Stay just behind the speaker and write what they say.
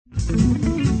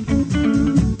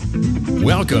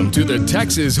Welcome to the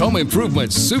Texas Home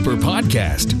Improvement Super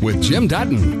Podcast with Jim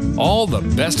Dutton. All the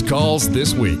best calls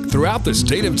this week throughout the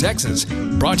state of Texas.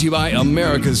 Brought to you by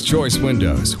America's Choice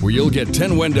Windows, where you'll get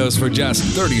 10 windows for just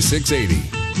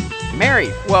 $36.80. Mary,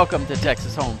 welcome to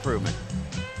Texas Home Improvement.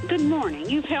 Good morning.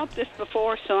 You've helped us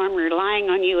before, so I'm relying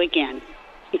on you again.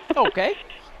 Okay.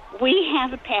 We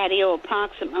have a patio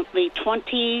approximately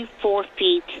 24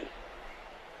 feet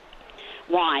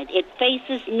wide. It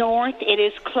faces north. It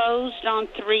is closed on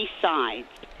three sides.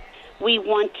 We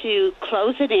want to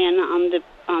close it in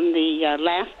on the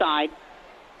last side,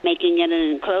 making it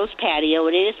an enclosed patio.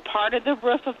 It is part of the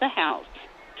roof of the house.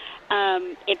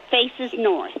 It faces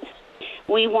north.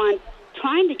 We want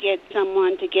trying to get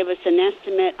someone to give us an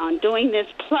estimate on doing this,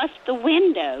 plus the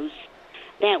windows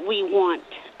that we want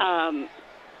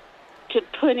to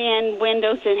put in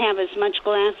windows that have as much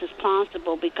glass as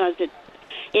possible, because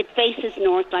it faces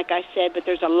north, like I said, but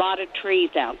there's a lot of trees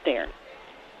out there.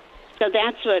 So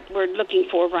that's what we're looking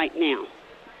for right now.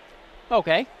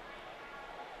 Okay.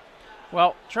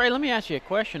 Well, Trey, let me ask you a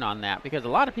question on that, because a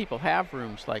lot of people have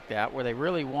rooms like that where they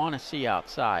really want to see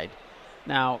outside.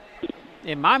 Now,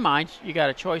 in my mind, you got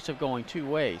a choice of going two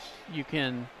ways. You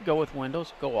can go with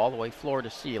windows, go all the way floor to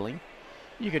ceiling.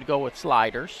 You could go with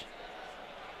sliders.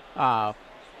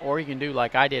 Or you can do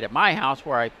like I did at my house,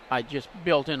 where I just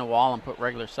built in a wall and put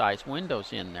regular size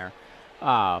windows in there.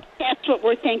 That's what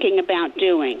we're thinking about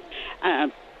doing,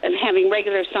 having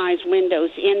regular size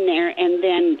windows in there, and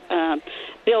then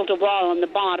build a wall on the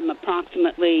bottom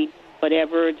approximately,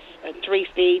 whatever, it's 3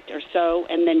 feet or so,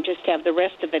 and then just have the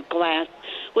rest of it glass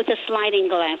with a sliding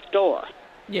glass door.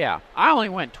 Yeah, I only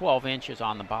went 12 inches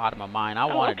on the bottom of mine. I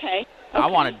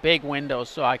wanted big windows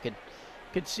so I could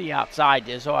see outside,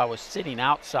 as though I was sitting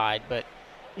outside, but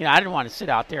I didn't want to sit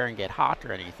out there and get hot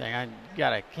or anything. I got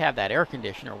to have that air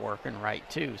conditioner working right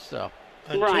too. So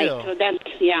right, so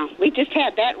we just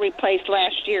had that replaced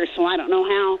last year, so I don't know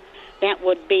how that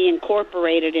would be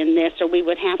incorporated in this, or we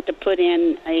would have to put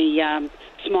in a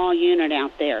small unit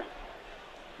out there.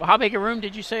 Well, how big a room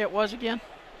did you say it was again?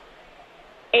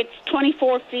 It's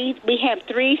 24 feet. We have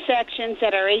 3 sections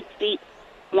that are 8 feet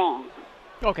long.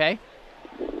 Okay.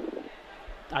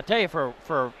 I'll tell you,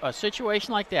 for a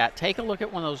situation like that, take a look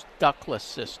at one of those ductless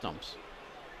systems.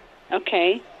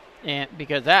 Okay. And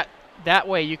because that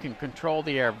way you can control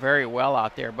the air very well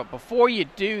out there. But before you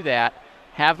do that,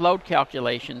 have load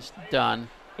calculations done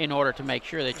in order to make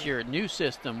sure that your new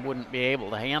system wouldn't be able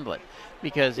to handle it,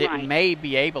 because it may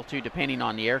be able to, depending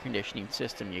on the air conditioning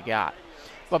system you got.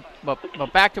 But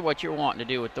back to what you're wanting to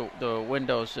do with the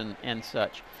windows and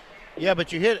such. Yeah,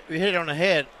 but you hit it on the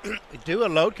head. Do a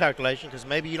load calculation, because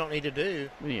maybe you don't need to do.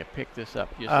 We need to pick this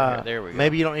up. Just there we go.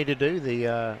 Maybe you don't need to do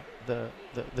the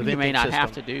You may not system.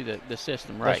 have to do the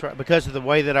system, right? That's right, because of the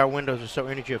way that our windows are so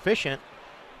energy efficient.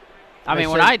 I mean,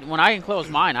 when I enclosed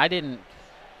mine, I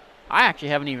actually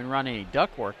haven't even run any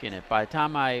ductwork in it. By the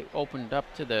time I opened up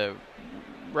to the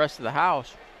rest of the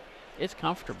house, it's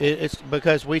comfortable. It's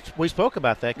because we spoke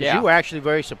about that, because Yeah. you were actually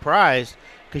very surprised,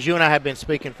 because you and I have been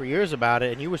speaking for years about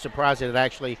it, and you were surprised that it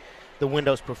actually, the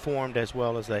windows performed as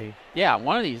well as they. Yeah,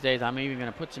 one of these days I'm even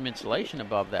going to put some insulation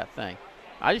above that thing.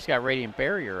 I just got radiant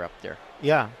barrier up there.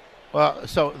 Yeah. Well,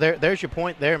 so there's your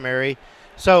point there, Mary.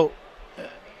 So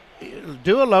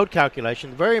do a load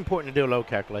calculation. Very important to do a load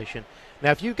calculation.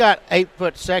 Now, if you've got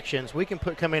 8-foot sections, we can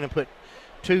come in and put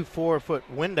 2 4-foot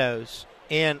windows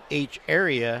in each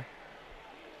area.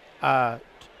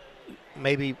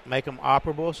 Maybe make them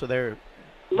operable so they're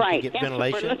right. Get That's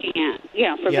ventilation. What we're looking at.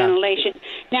 Yeah, for ventilation.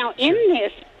 Now, in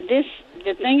this,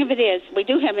 the thing of it is, we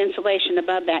do have insulation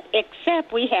above that,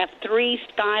 except we have 3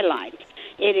 skylights.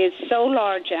 It is so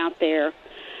large out there.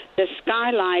 The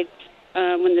skylights,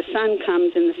 when the sun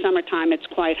comes in the summertime, it's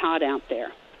quite hot out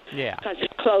there. Yeah. Because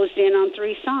it's closed in on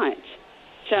 3 sides.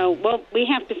 So, we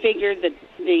have to figure to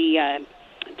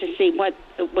see what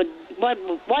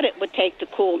it would take to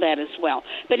cool that as well.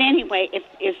 But anyway,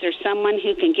 is there someone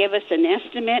who can give us an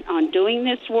estimate on doing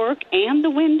this work and the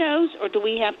windows, or do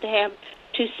we have to have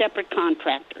 2 separate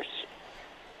contractors?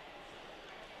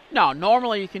 No,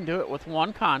 normally you can do it with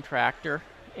one contractor.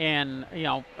 And,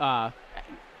 do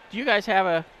you guys have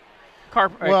a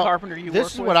carpenter you work with?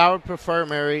 This is what I would prefer,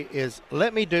 Mary, is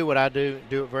let me do what I do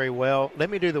it very well. Let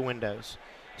me do the windows.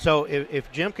 So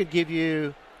if Jim could give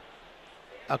you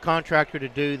a contractor to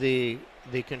do the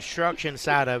construction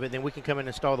side of it, then we can come in and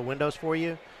install the windows for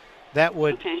you. That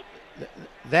would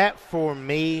that for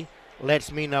me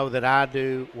lets me know that I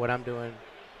do what I'm doing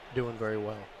very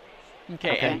well.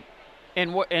 Okay.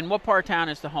 And what part of town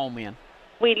is the home in?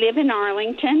 We live in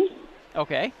Arlington.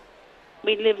 Okay.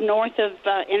 We live north of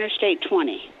Interstate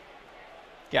 20.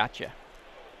 Gotcha.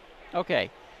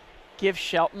 Okay. Give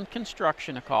Shelton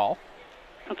Construction a call.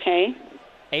 Okay.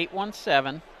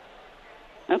 817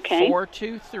 Okay.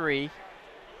 423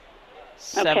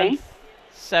 Okay.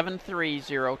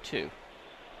 7302.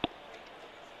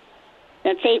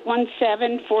 That's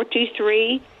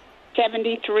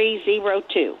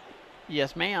 817-423-7302.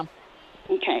 Yes, ma'am.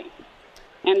 Okay.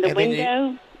 And the And then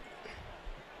window?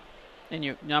 And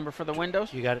your number for the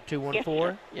windows? You got it,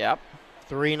 214 Yep.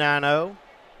 390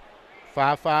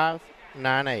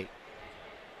 5598.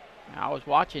 I was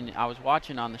watching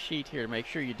on the sheet here to make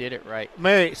sure you did it right.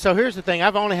 Mary, so here's the thing.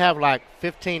 I've only have like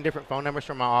 15 different phone numbers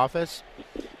from my office,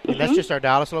 and that's just our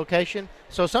Dallas location.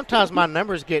 So sometimes my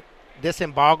numbers get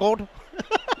disemboggled.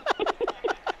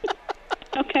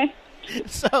 Okay.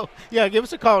 So, yeah, give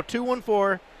us a call,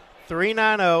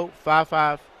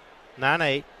 214-390-5598.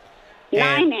 98.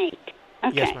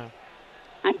 Okay. Yes, ma'am.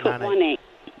 I put 98.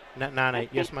 18. 98,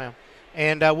 yes, ma'am.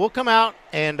 And we'll come out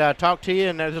and talk to you.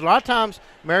 And there's a lot of times,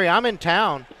 Mary, I'm in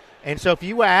town. And so if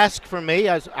you ask for me,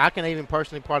 I can even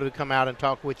personally probably come out and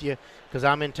talk with you because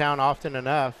I'm in town often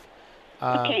enough.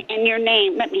 Okay, and your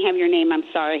name. Let me have your name. I'm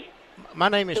sorry. My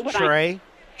name is Who would Trey.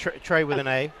 Trey with an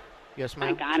A. Yes,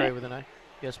 ma'am. I got Trey it. with an A.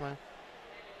 Yes, ma'am.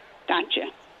 Gotcha.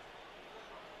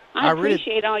 I I really-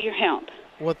 appreciate all your help.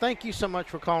 Well, thank you so much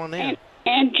for calling in.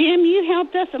 And Jim, you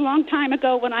helped us a long time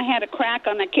ago when I had a crack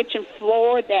on the kitchen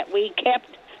floor that we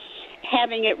kept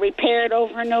having it repaired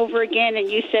over and over again, and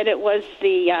you said it was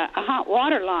the a hot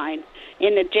water line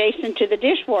adjacent to the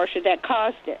dishwasher that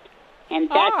caused it. And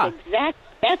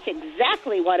that's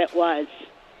exactly what it was.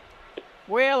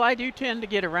 Well, I do tend to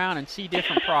get around and see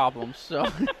different problems, so.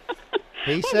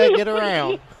 He said get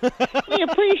around. We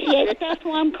appreciate it. That's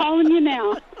why I'm calling you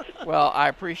now. Well, I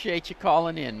appreciate you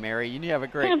calling in, Mary. You have a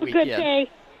great Have a weekend. good day.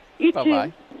 You Bye-bye.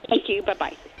 too. Thank you.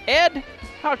 Bye-bye. Ed,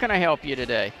 how can I help you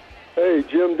today? Hey,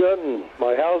 Jim Dutton,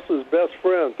 my house's best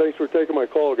friend. Thanks for taking my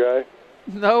call, guy.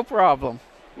 No problem.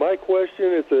 My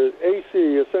question, it's a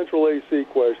central AC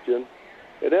question.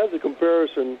 It has a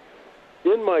comparison.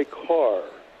 In my car,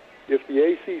 if the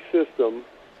AC system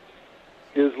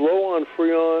is low on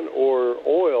Freon or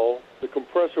oil, the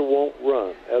compressor won't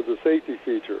run as a safety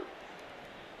feature.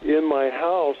 In my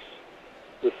house,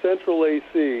 the central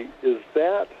AC, is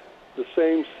that the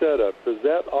same setup? Does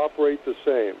that operate the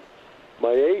same?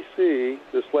 My AC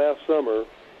this last summer,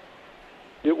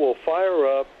 it will fire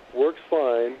up, works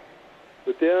fine,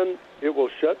 but then it will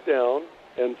shut down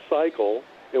and cycle,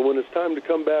 and when it's time to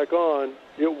come back on,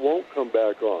 it won't come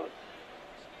back on.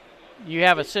 You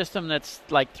have a system that's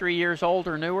like 3 years old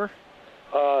or newer?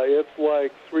 It's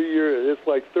like 3 years. It's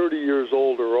like 30 years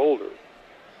old or older.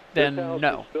 Then this house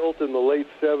no. was built in the late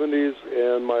 70s,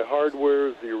 and my hardware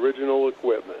is the original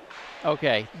equipment.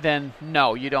 Okay, then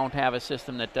no, you don't have a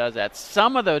system that does that.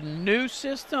 Some of the new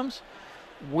systems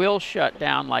will shut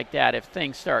down like that if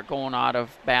things start going out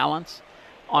of balance.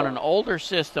 On an older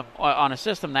system, on a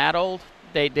system that old,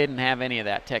 they didn't have any of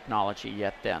that technology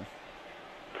yet then.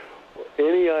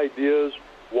 Any ideas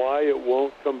why it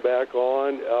won't come back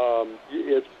on?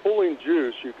 It's pulling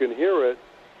juice. You can hear it,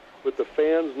 but the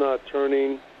fan's not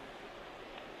turning.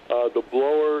 The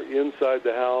blower inside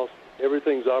the house,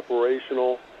 everything's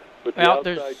operational, but the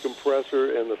outside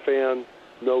compressor and the fan,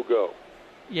 no go.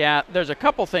 Yeah, there's a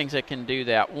couple things that can do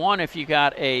that. One, if you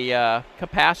got a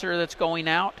capacitor that's going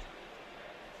out,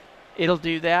 it'll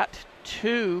do that.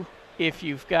 Two, if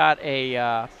you've got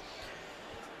a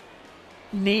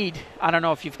I don't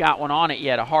know if you've got one on it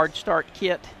yet, a hard start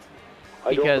kit.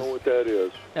 I don't know what that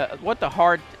is.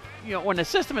 When the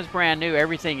system is brand new,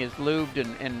 everything is lubed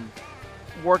and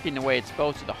working the way it's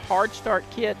supposed to. The hard start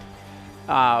kit,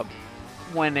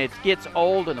 when it gets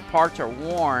old and the parts are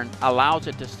worn, allows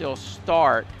it to still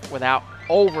start without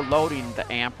overloading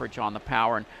the amperage on the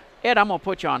power. And Ed, I'm going to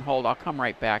put you on hold. I'll come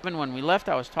right back. And when we left,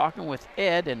 I was talking with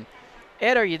Ed. And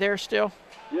Ed, are you there still?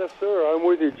 Yes, sir. I'm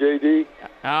with you, J.D.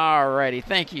 All righty.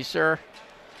 Thank you, sir.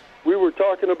 We were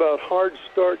talking about hard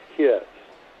start kits.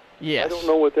 Yes. I don't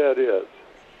know what that is.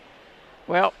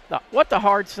 Well, what the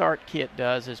hard start kit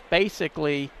does is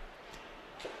basically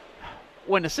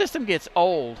when the system gets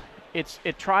old,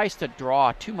 it tries to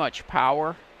draw too much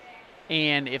power,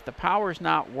 and if the power is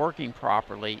not working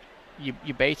properly,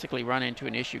 you basically run into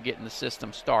an issue getting the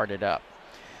system started up.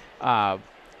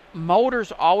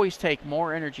 Motors always take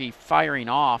more energy firing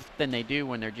off than they do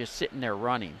when they're just sitting there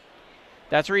running.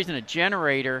 That's the reason a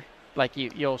generator, like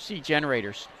you'll see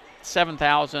generators,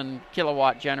 7,000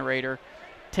 kilowatt generator,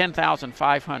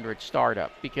 10,500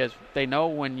 startup, because they know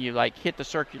when you like hit the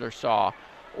circular saw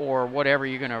or whatever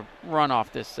you're going to run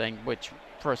off this thing, which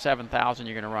for a 7,000,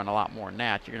 you're going to run a lot more than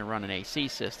that. You're going to run an AC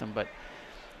system, but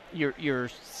your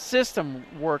system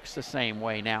works the same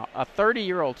way. Now, a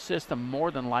 30-year-old system more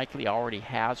than likely already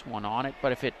has one on it,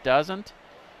 but if it doesn't,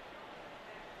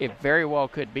 it very well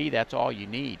could be that's all you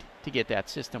need to get that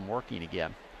system working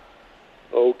again.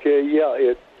 Okay, yeah,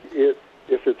 if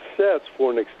it sets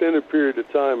for an extended period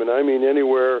of time, and I mean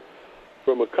anywhere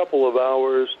from a couple of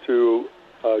hours to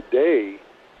a day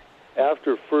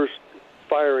after first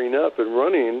firing up and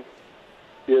running,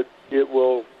 it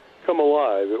will come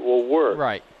alive. It will work.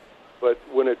 Right. But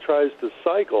when it tries to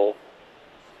cycle,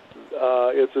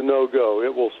 it's a no-go.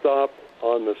 It will stop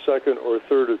on the second or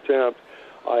third attempt.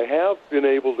 I have been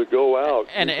able to go out.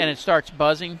 And it starts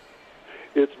buzzing?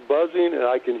 It's buzzing, and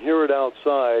I can hear it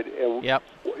outside. And yep.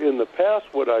 In the past,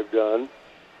 what I've done,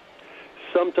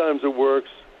 sometimes it works.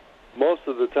 Most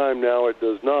of the time now it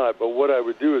does not. But what I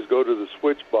would do is go to the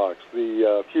switch box,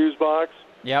 the fuse box.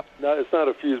 Yep. No, it's not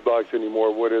a fuse box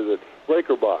anymore. What is it?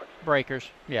 Breaker box. Breakers,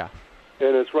 yeah.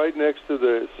 And it's right next to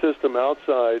the system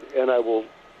outside, and I will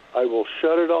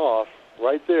shut it off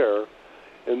right there,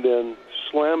 and then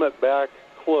slam it back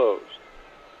closed.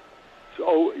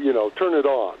 So, turn it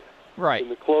on. Right. In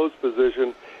the closed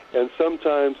position, and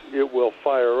sometimes it will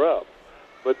fire up,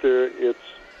 but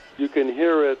you can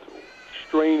hear it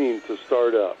straining to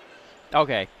start up.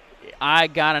 Okay, I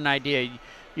got an idea.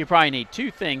 You probably need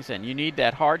two things then. You need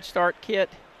that hard start kit,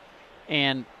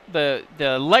 and the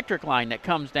electric line that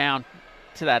comes down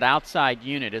to that outside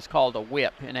unit is called a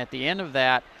whip, and at the end of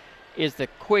that is the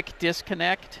quick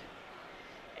disconnect,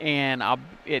 and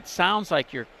it sounds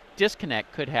like your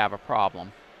disconnect could have a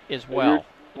problem as well.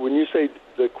 When you say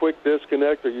the quick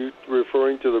disconnect, are you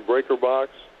referring to the breaker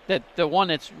box? The one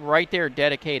that's right there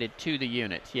dedicated to the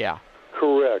unit, yeah.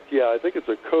 Correct, yeah. I think it's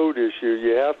a code issue.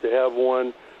 You have to have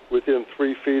one within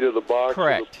 3 feet of the box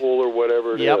Correct. Or the pull or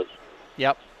whatever it is.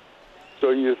 Yep.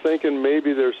 So you're thinking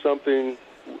maybe there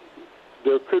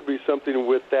could be something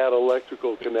with that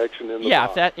electrical connection in the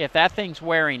box. Yeah, if that thing's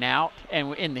wearing out,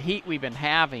 and in the heat we've been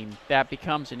having, that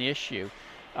becomes an issue.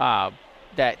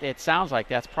 That it sounds like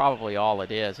that's probably all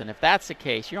it is. And if that's the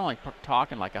case, you're only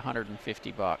talking like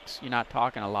 $150. You're not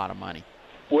talking a lot of money.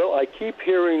 Well, I keep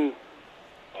hearing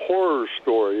horror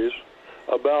stories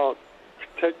about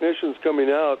technicians coming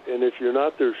out, and if you're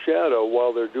not their shadow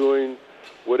while they're doing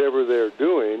whatever they're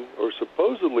doing or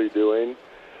supposedly doing,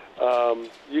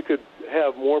 you could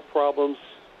have more problems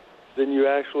than you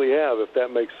actually have, if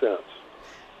that makes sense.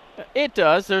 It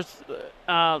does. There's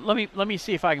let me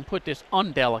see if I can put this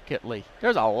undelicately.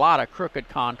 There's a lot of crooked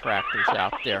contractors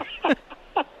out there.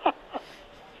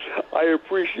 I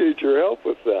appreciate your help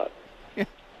with that.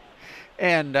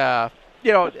 And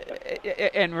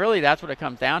and really that's what it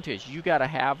comes down to, is you got to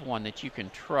have one that you can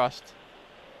trust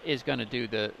is going to do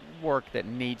the work that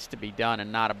needs to be done,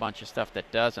 and not a bunch of stuff that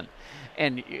doesn't.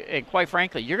 And quite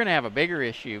frankly, you're going to have a bigger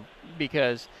issue,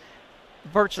 because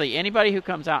virtually anybody who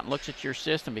comes out and looks at your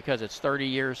system because it's 30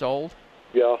 years old,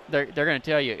 yeah, they're going to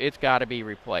tell you it's got to be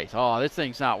replaced. Oh, this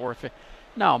thing's not worth it.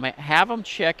 No, man, have them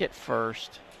check it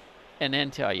first and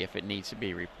then tell you if it needs to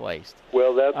be replaced.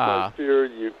 Well, that's my fear.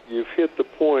 You've hit the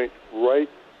point right.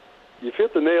 You've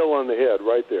hit the nail on the head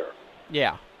right there.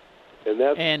 Yeah. And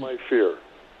that's my fear.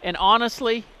 And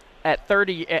honestly, at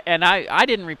 30, and I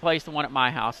didn't replace the one at my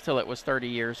house till it was 30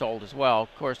 years old as well.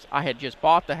 Of course, I had just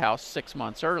bought the house 6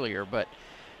 months earlier, but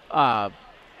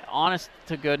honest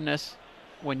to goodness,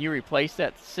 when you replace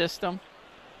that system,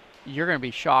 you're going to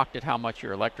be shocked at how much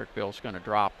your electric bill is going to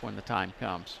drop when the time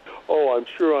comes. Oh, I'm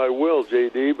sure I will,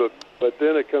 JD, but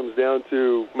then it comes down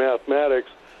to mathematics.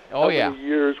 Oh, how many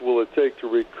years will it take to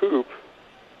recoup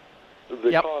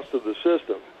the cost of the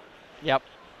system? Yep.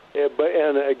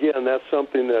 And again, that's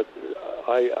something that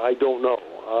I don't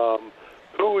know.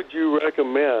 Who would you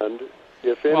recommend,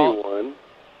 if anyone?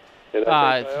 And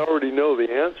I think I already know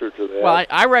the answer to that. Well,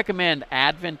 I recommend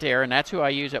Advent Air, and that's who I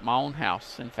use at my own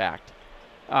house, in fact.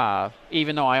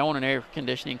 Even though I own an air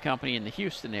conditioning company in the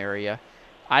Houston area,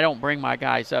 I don't bring my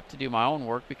guys up to do my own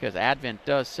work because Advent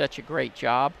does such a great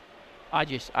job. I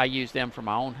use them for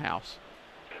my own house.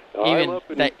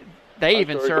 They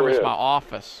even service my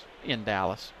office in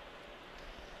Dallas.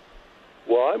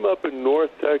 Well, I'm up in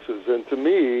North Texas, and to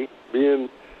me, being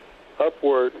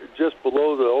upward just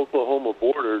below the Oklahoma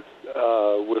border,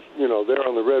 with there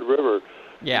on the Red River,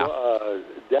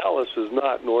 Dallas is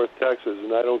not North Texas,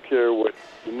 and I don't care what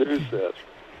the news says.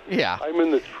 Yeah, I'm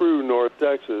in the true North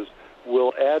Texas.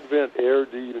 Will Advent Air,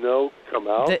 do you know, come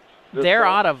out? They're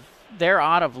out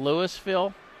of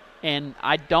Louisville, and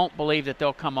I don't believe that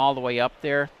they'll come all the way up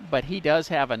there. But he does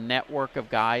have a network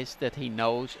of guys that he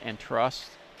knows and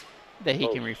trusts that he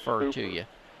can refer to you.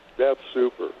 That's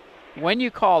super. When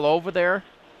you call over there,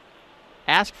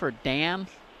 ask for Dan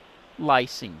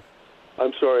Lysing.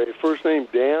 I'm sorry, first name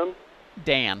Dan?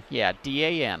 Dan, yeah,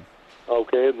 D-A-N.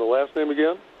 Okay, and the last name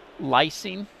again?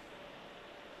 Lysing.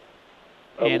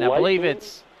 And I believe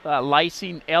it's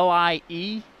Lysing,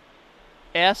 L-I-E-S-I-N-G.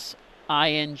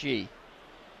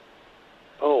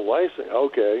 Oh, Lysing.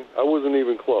 Okay. I wasn't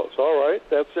even close. All right.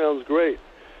 That sounds great.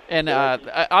 And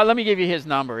let me give you his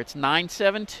number. It's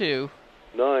 972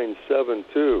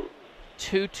 972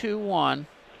 221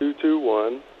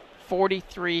 221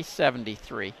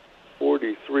 4373.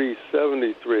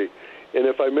 4373. And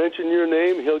if I mention your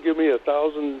name, he'll give me a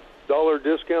 $1,000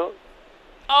 discount?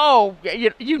 Oh,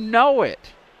 you know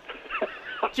it.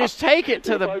 Just take it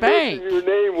to the bank. If I mention your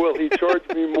name, will he charge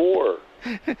me more?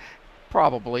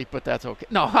 Probably, but that's okay.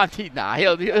 No,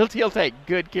 he'll take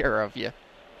good care of you.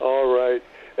 All right.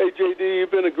 Hey, JD,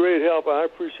 you've been a great help. I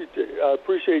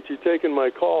appreciate you taking my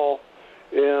call.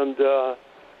 And,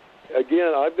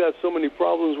 again, I've got so many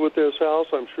problems with this house.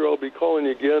 I'm sure I'll be calling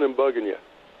you again and bugging you.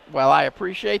 Well, I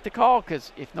appreciate the call,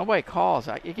 because if nobody calls,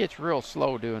 it gets real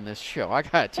slow doing this show. I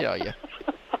got to tell you.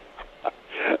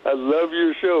 I love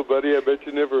your show, buddy. I bet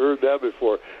you never heard that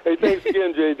before. Hey, thanks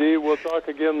again, JD. We'll talk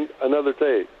again another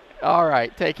day. All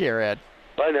right. Take care, Ed.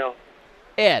 Bye now.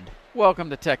 Ed, welcome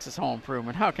to Texas Home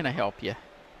Improvement. How can I help you?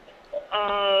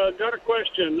 Got a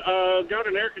question. Got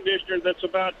an air conditioner that's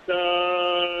about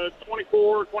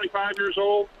 24, 25 years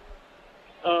old.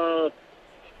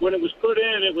 When it was put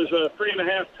in, it was a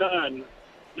 3.5 ton.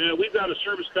 Now, we've got a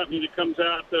service company that comes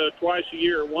out twice a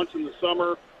year, once in the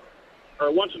summer,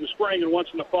 or once in the spring and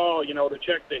once in the fall, to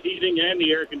check the heating and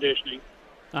the air conditioning.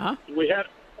 Uh-huh. We had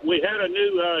a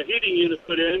new heating unit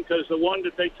put in because the one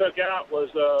that they took out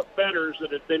was fetters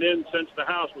that had been in since the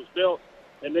house was built,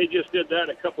 and they just did that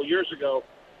a couple years ago.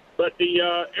 But the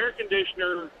air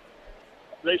conditioner,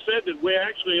 they said that we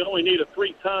actually only need a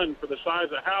 3-ton for the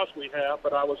size of house we have,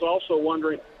 but I was also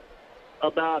wondering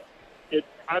about it.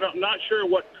 I'm not sure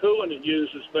what coolant it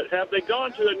uses, but have they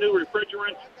gone to a new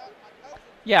refrigerant?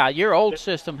 Yeah, your old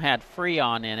system had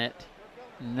Freon in it.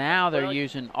 Now they're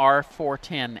using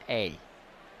R410A.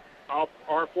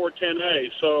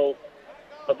 R410A. So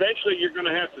eventually you're going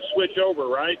to have to switch over,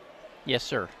 right? Yes,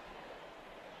 sir.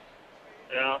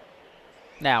 Yeah.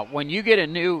 Now, when you get a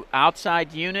new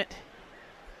outside unit,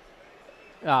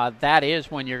 that is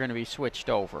when you're going to be switched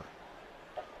over.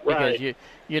 Right. Because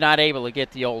you're not able to get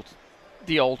the old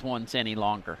ones any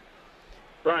longer.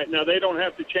 Right. Now, they don't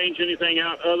have to change anything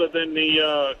out other than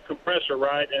the compressor,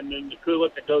 right, and then the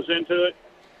coolant that goes into it?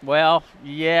 Well,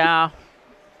 yeah.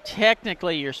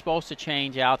 Technically, you're supposed to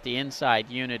change out the inside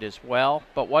unit as well,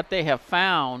 but what they have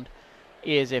found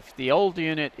is if the old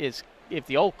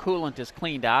coolant is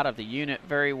cleaned out of the unit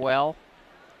very well,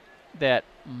 that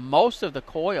most of the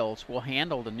coils will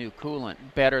handle the new coolant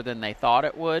better than they thought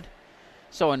it would.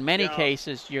 So in many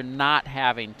cases, you're not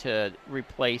having to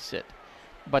replace it.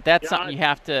 But that's something you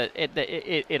have to,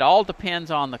 it all depends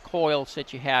on the coils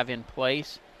that you have in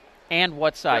place and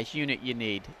what size unit you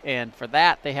need. And for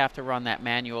that, they have to run that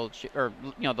manual, or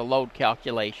the load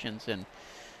calculations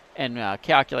and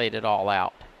calculate it all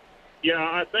out. Yeah,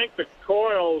 I think the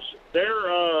coils,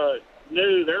 they're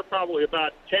new. They're probably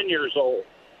about 10 years old.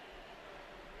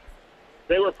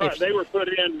 They were put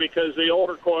in because the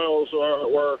older coils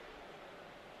were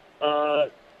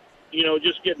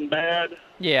just getting bad.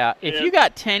 Yeah, if you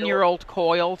got 10-year-old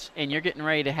coils and you're getting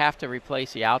ready to have to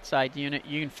replace the outside unit,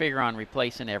 you can figure on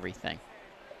replacing everything.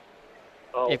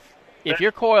 Oh, if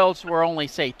your coils were only,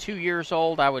 say, 2 years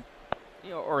old,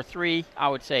 or 3, I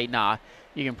would say, nah,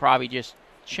 you can probably just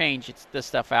change this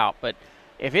stuff out. But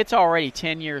if it's already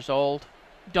 10 years old,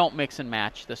 don't mix and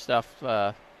match the stuff.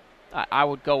 I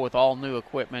would go with all new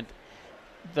equipment.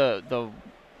 The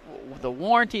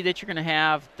warranty that you're going to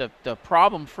have, the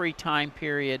problem-free time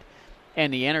period,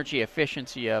 and the energy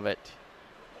efficiency of it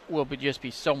will just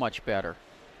be so much better.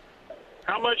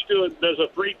 How much does a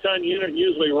 3-ton unit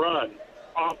usually run,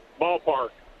 off ballpark?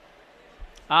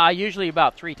 Usually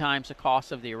about 3 times the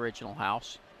cost of the original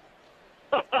house.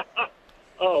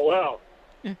 Oh, wow.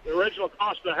 The original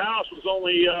cost of the house was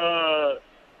only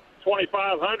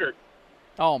 $2,500.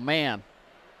 Oh, man.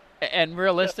 And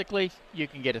realistically, you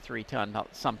can get a 3-ton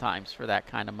sometimes for that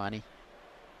kind of money.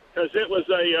 Because it was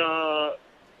a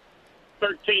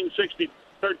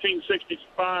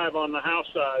 1365 on the house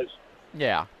size.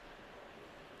 Yeah.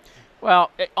 Well,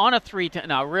 on a 3-ton,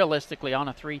 now realistically on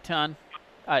a 3-ton,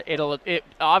 it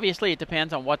obviously it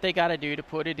depends on what they got to do to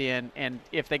put it in, and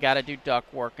if they got to do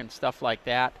duct work and stuff like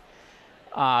that.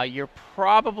 You're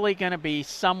probably going to be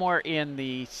somewhere in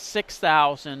the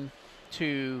 6,000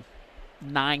 to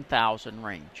 9,000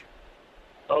 range.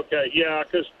 Okay, yeah,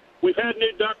 because we've had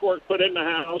new ductwork put in the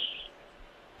house.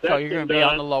 So you're going to be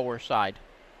on the lower side.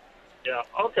 Yeah,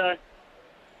 okay.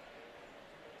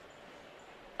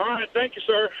 All right, thank you,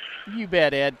 sir. You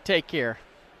bet, Ed. Take care.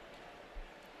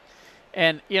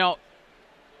 And,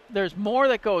 there's more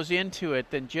that goes into it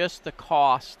than just the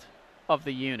cost of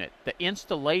the unit. The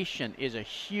installation is a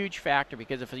huge factor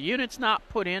because if the unit's not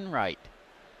put in right,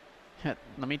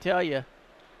 let me tell you,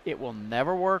 it will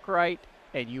never work right,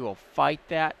 and you will fight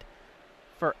that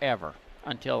forever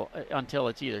until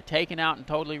it's either taken out and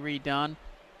totally redone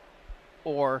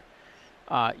or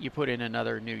you put in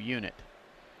another new unit.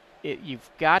 You've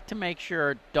got to make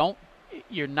sure on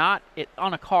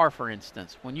a car, for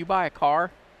instance. When you buy a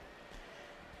car,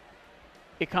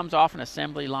 it comes off an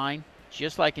assembly line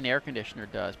just like an air conditioner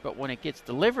does. But when it gets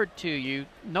delivered to you,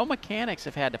 no mechanics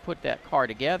have had to put that car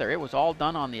together. It was all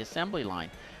done on the assembly line.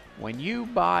 When you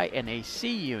buy an AC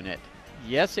unit,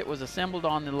 yes, it was assembled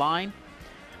on the line,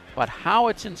 but how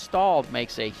it's installed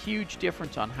makes a huge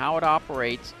difference on how it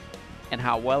operates and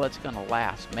how well it's going to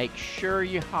last. Make sure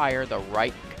you hire the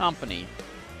right company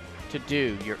to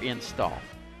do your install.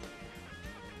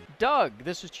 Doug,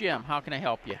 this is Jim. How can I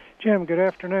help you? Jim, good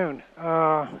afternoon.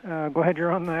 Glad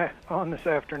you're on this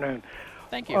afternoon.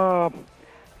 Thank you.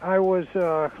 I was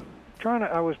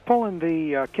pulling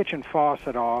the kitchen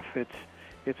faucet off.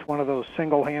 It's one of those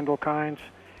single handle kinds.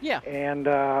 Yeah. And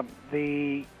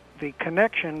the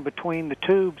connection between the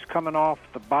tubes coming off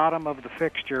the bottom of the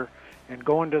fixture and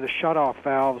going to the shutoff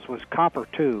valves was copper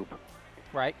tube.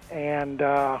 Right. And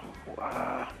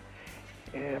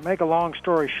make a long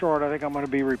story short, I think I'm going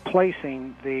to be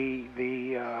replacing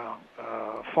the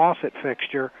faucet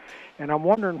fixture, and I'm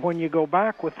wondering when you go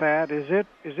back with that, is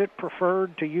it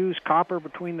preferred to use copper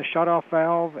between the shutoff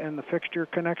valve and the fixture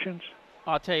connections?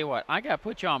 I'll tell you what, I got to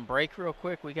put you on break real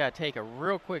quick. We got to take a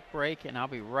real quick break, and I'll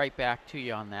be right back to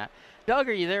you on that. Doug,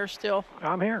 are you there still?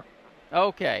 I'm here.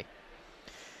 Okay.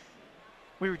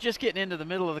 We were just getting into the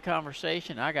middle of the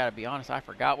conversation. I got to be honest, I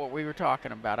forgot what we were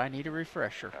talking about. I need a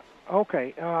refresher.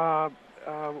 Okay.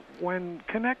 When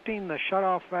connecting the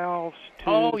shutoff valves to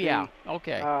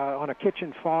on a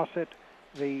kitchen faucet,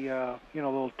 the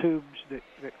little tubes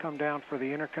that come down for the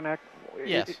interconnect,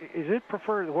 yes. Is it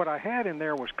preferred? What I had in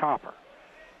there was copper,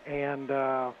 and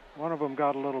one of them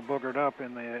got a little boogered up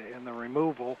in the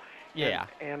removal. Yeah.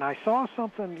 And I saw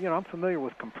something. I'm familiar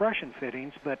with compression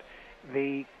fittings, but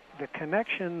the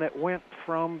connection that went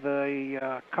from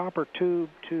the copper tube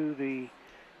to the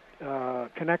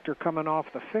connector coming off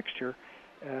the fixture,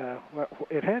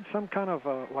 it had some kind of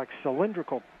like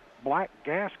cylindrical black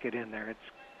gasket in there. It's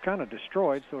kind of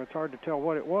destroyed, so it's hard to tell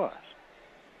what it was.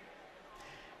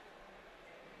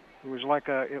 It was like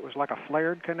a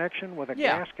flared connection with a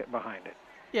gasket behind it.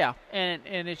 Yeah, and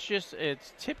it's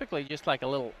typically just like a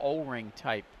little O-ring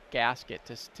type gasket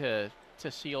to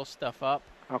seal stuff up.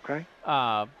 Okay.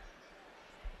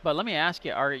 But let me ask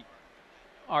you,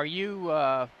 are you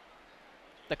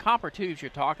the copper tubes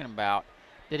you're talking about?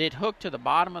 Did it hook to the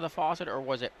bottom of the faucet, or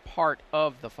was it part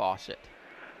of the faucet?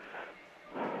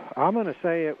 I'm going to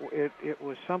say it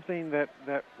was something that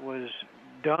was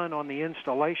done on the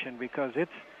installation because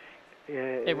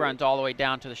it runs all the way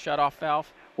down to the shutoff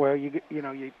valve. Well, you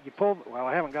pull. Well,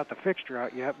 I haven't got the fixture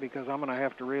out yet because I'm going to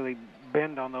have to really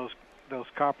bend on those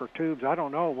copper tubes. I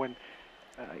don't know when.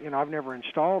 I've never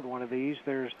installed one of these.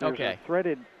 There's a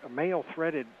male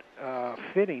threaded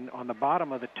fitting on the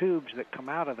bottom of the tubes that come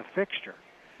out of the fixture.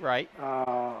 Right.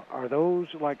 Are those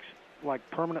like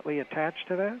permanently attached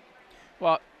to that?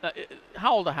 Well,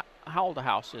 how old a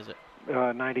house is it?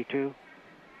 92.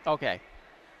 Okay.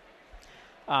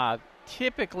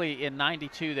 Typically in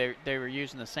 92 they were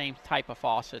using the same type of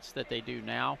faucets that they do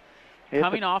now.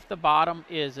 Coming off the bottom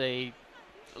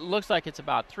looks like it's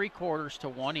about 3/4 to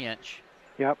 1 inch.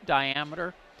 Yep.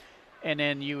 Diameter, and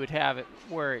then you would have it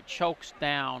where it chokes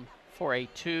down for a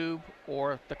tube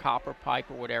or the copper pipe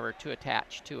or whatever to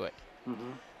attach to it.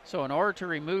 Mm-hmm. So in order to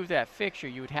remove that fixture,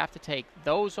 you would have to take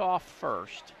those off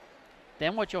first.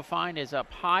 Then what you'll find is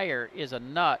up higher is a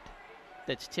nut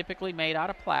that's typically made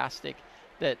out of plastic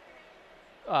that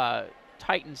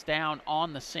tightens down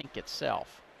on the sink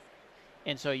itself.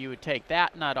 And so you would take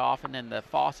that nut off, and then the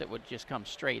faucet would just come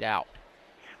straight out.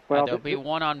 Well, there'll be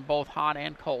one on both hot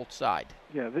and cold side.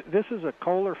 Yeah, this is a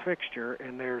Kohler fixture,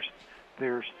 and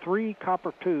there's 3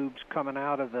 copper tubes coming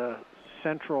out of the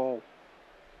central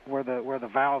where the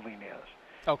valving is.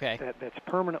 Okay. That's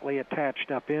permanently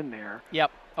attached up in there.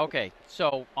 Yep. Okay.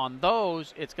 So on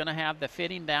those, it's going to have the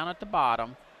fitting down at the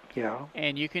bottom. Yeah.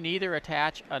 And you can either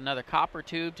attach another copper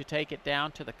tube to take it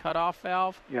down to the cutoff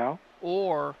valve. Yeah.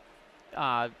 Or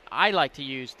I like to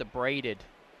use the braided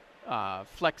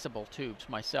flexible tubes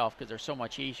myself because they're so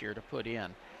much easier to put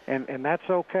in. And that's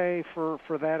okay for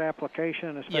that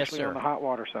application, especially sir. on the hot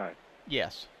water side?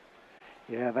 Yes.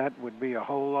 Yeah, that would be a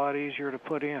whole lot easier to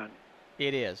put in.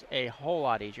 It is a whole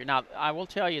lot easier. Now, I will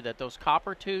tell you that those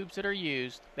copper tubes that are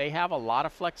used, they have a lot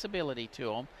of flexibility to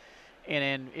them. And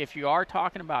then if you are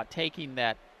talking about taking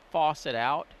that faucet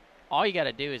out, all you got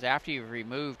to do is after you've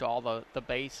removed all the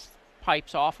base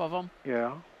pipes off of them,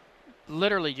 yeah,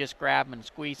 literally just grab them and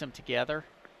squeeze them together,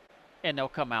 and they'll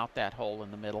come out that hole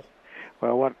in the middle.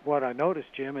 Well, what I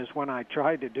noticed, Jim, is when I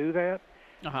tried to do that,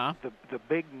 the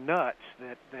big nuts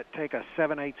that take a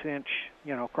 7/8 inch,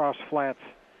 cross flats,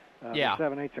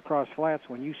 7/8 across flats,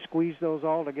 when you squeeze those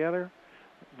all together,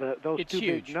 those it's two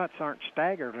huge. big nuts aren't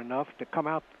staggered enough to come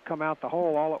out the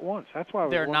hole all at once. That's why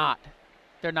They're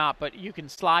not, but you can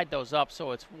slide those up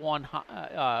so it's one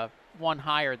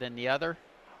higher than the other.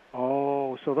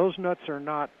 Oh, so those nuts are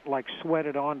not like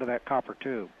sweated onto that copper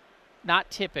tube. Not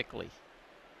typically.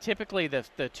 Typically,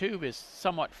 the tube is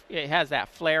somewhat, it has that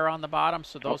flare on the bottom,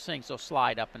 so those things will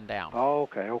slide up and down. Oh,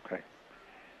 okay.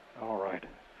 All right.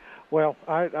 Well,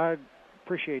 I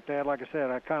appreciate that. Like I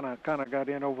said, I kind of got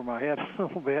in over my head a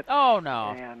little bit. Oh,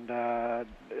 no. And,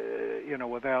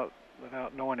 without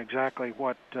knowing exactly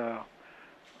which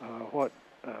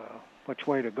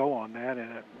way to go on that,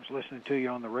 and I was listening to you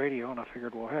on the radio, and I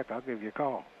figured, well, heck, I'll give you a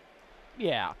call.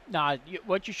 Yeah. Now,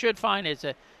 what you should find is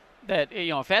that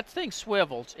if that thing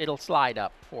swivels, it'll slide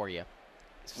up for you.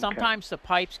 Sometimes the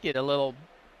pipes get a little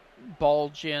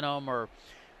bulge in them, or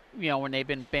when they've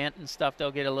been bent and stuff,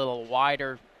 they'll get a little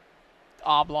wider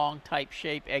oblong type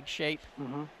shape, egg shape,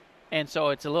 and so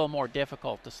it's a little more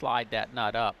difficult to slide that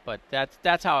nut up. But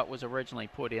that's how it was originally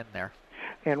put in there.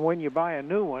 And when you buy a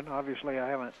new one, obviously I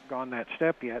haven't gone that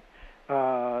step yet.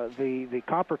 The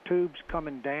copper tubes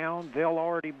coming down, they'll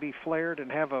already be flared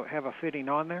and have a fitting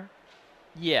on there.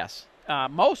 Yes.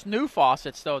 Most new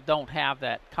faucets, though, don't have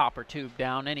that copper tube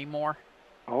down anymore.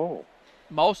 Oh.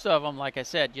 Most of them, like I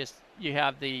said, just you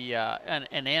have the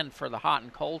an end for the hot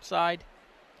and cold side,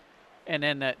 and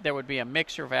then there would be a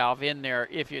mixer valve in there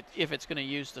if it's going to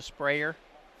use the sprayer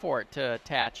for it to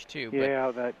attach to. Yeah,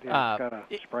 it's got a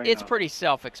spray. It's pretty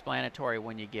self-explanatory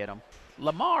when you get them.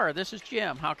 Lamar, this is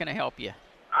Jim. How can I help you?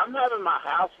 I'm having my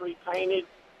house repainted,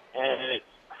 and it's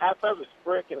half of it's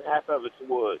brick and half of it's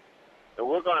wood. So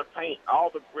we're going to paint all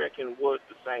the brick and wood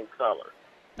the same color.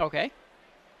 Okay.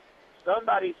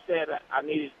 Somebody said I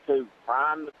needed to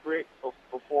prime the brick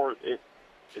before it's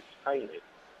painted.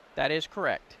 That is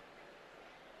correct.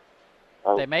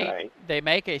 Okay. They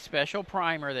make a special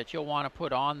primer that you'll want to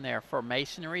put on there for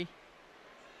masonry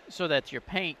so that your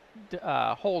paint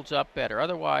holds up better.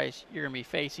 Otherwise, you're going to be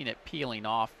facing it peeling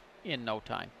off in no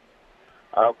time.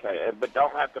 Okay, but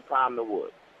don't have to prime the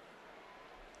wood.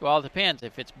 Well, it depends.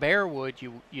 If it's bare wood,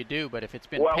 you do, but if it's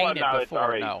been painted before, no. It's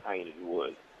already painted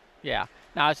wood. Yeah.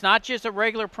 Now, it's not just a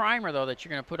regular primer, though, that you're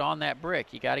going to put on that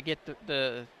brick. You got to get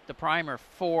the primer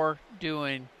for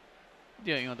doing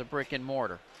the brick and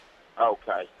mortar.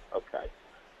 Okay.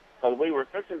 Because we were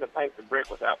fixing to paint the brick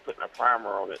without putting a primer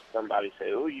on it. Somebody said,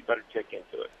 "Oh, you better check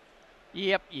into it."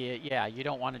 Yep. Yeah. You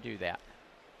don't want to do that.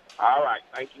 All right.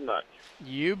 Thank you much.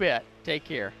 You bet. Take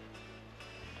care.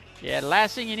 Yeah, the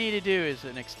last thing you need to do is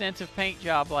an extensive paint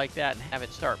job like that and have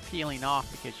it start peeling off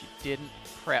because you didn't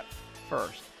prep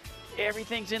first.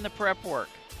 Everything's in the prep work.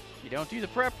 If you don't do the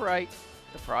prep right,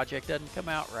 the project doesn't come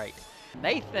out right.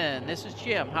 Nathan, this is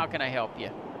Jim. How can I help you?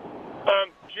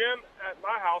 Jim, at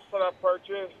my house that I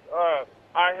purchased,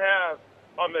 I have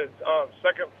on the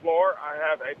second floor, I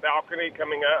have a balcony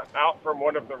coming out from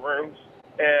one of the rooms,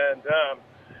 and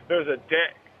there's a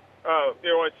deck.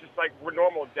 It's just like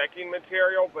normal decking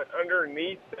material, but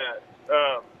underneath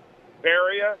that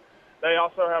area, they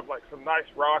also have like some nice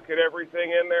rock and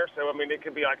everything in there. So, I mean, it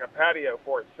could be like a patio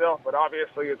for itself, but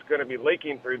obviously it's going to be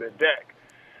leaking through the deck.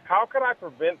 How can I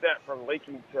prevent that from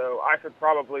leaking so I could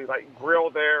probably like grill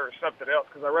there or something else?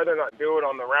 Because I'd rather not do it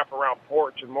on the wraparound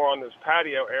porch and more on this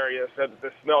patio area so that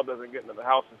the smell doesn't get into the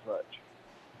house as much.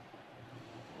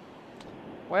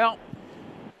 Well,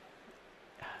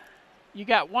 you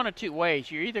got one of two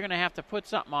ways. You're either going to have to put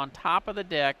something on top of the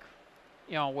deck,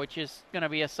 which is going to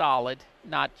be a solid,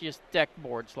 not just deck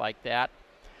boards like that,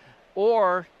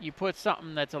 or you put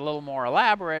something that's a little more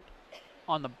elaborate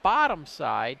on the bottom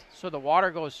side so the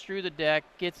water goes through the deck,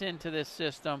 gets into this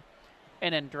system,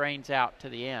 and then drains out to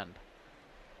the end.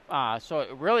 So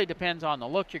it really depends on the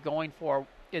look you're going for.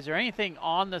 Is there anything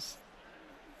on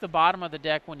the bottom of the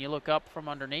deck when you look up from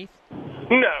underneath? No,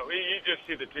 you just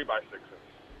see the 2x6s.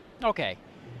 Okay.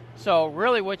 So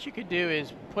really what you could do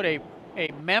is put a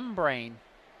membrane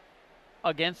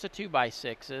against the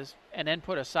 2x6s, and then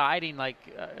put a siding like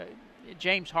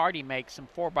James Hardy makes some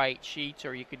 4x8 sheets,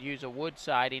 or you could use a wood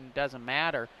siding, it doesn't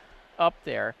matter, up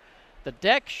there. The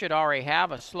deck should already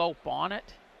have a slope on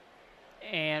it,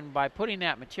 and by putting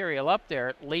that material up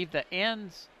there, leave the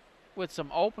ends with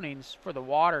some openings for the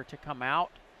water to come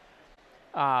out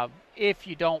if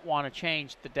you don't want to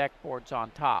change the deck boards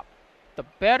on top. The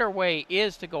better way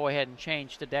is to go ahead and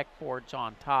change the deck boards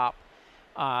on top.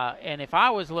 And if I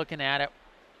was looking at it,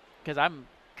 because I'm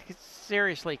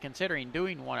seriously considering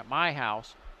doing one at my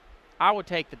house, I would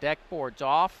take the deck boards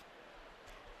off,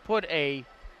 put a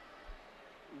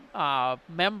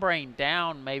membrane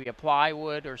down, maybe a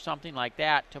plywood or something like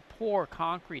that, to pour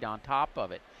concrete on top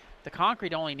of it. The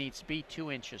concrete only needs to be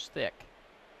 2 inches thick.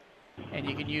 And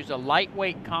you can use a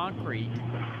lightweight concrete.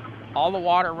 All the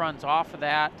water runs off of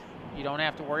that. You don't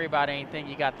have to worry about anything.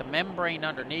 You got the membrane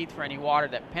underneath for any water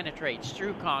that penetrates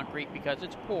through concrete because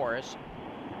it's porous.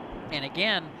 And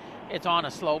again, it's on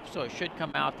a slope, so it should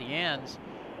come out the ends.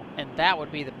 And that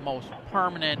would be the most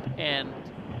permanent and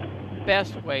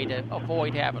best way to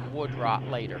avoid having wood rot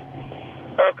later.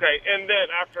 Okay, and then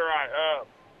after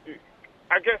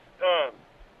I guess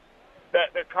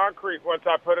that the concrete, once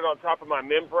I put it on top of my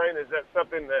membrane, is that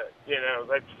something that,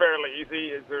 that's fairly easy?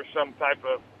 Is there some type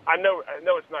of, I know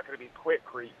it's not going to be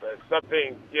quickcrete, but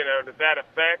something, to that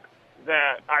effect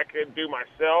that I could do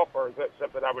myself, or is that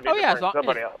something I would need to bring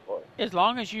somebody out for? As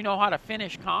long as you know how to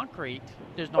finish concrete,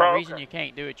 there's no reason you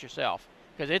can't do it yourself.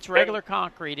 Because it's regular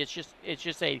concrete, it's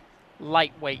just a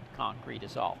lightweight concrete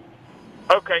is all.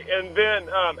 Okay, and then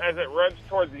as it runs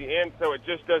towards the end, so it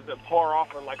just doesn't pour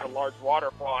off in like a large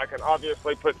waterfall, I can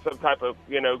obviously put some type of,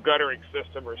 guttering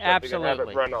system or something and have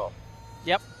it run off.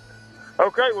 Yep.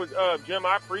 Okay, well, Jim,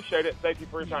 I appreciate it. Thank you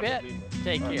for your time this evening.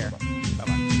 Take care.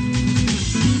 Bye-bye.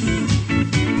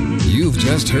 You've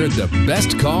just heard the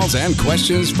best calls and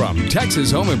questions from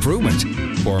Texas Home Improvement.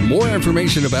 For more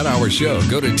information about our show,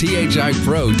 go to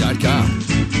thipro.com.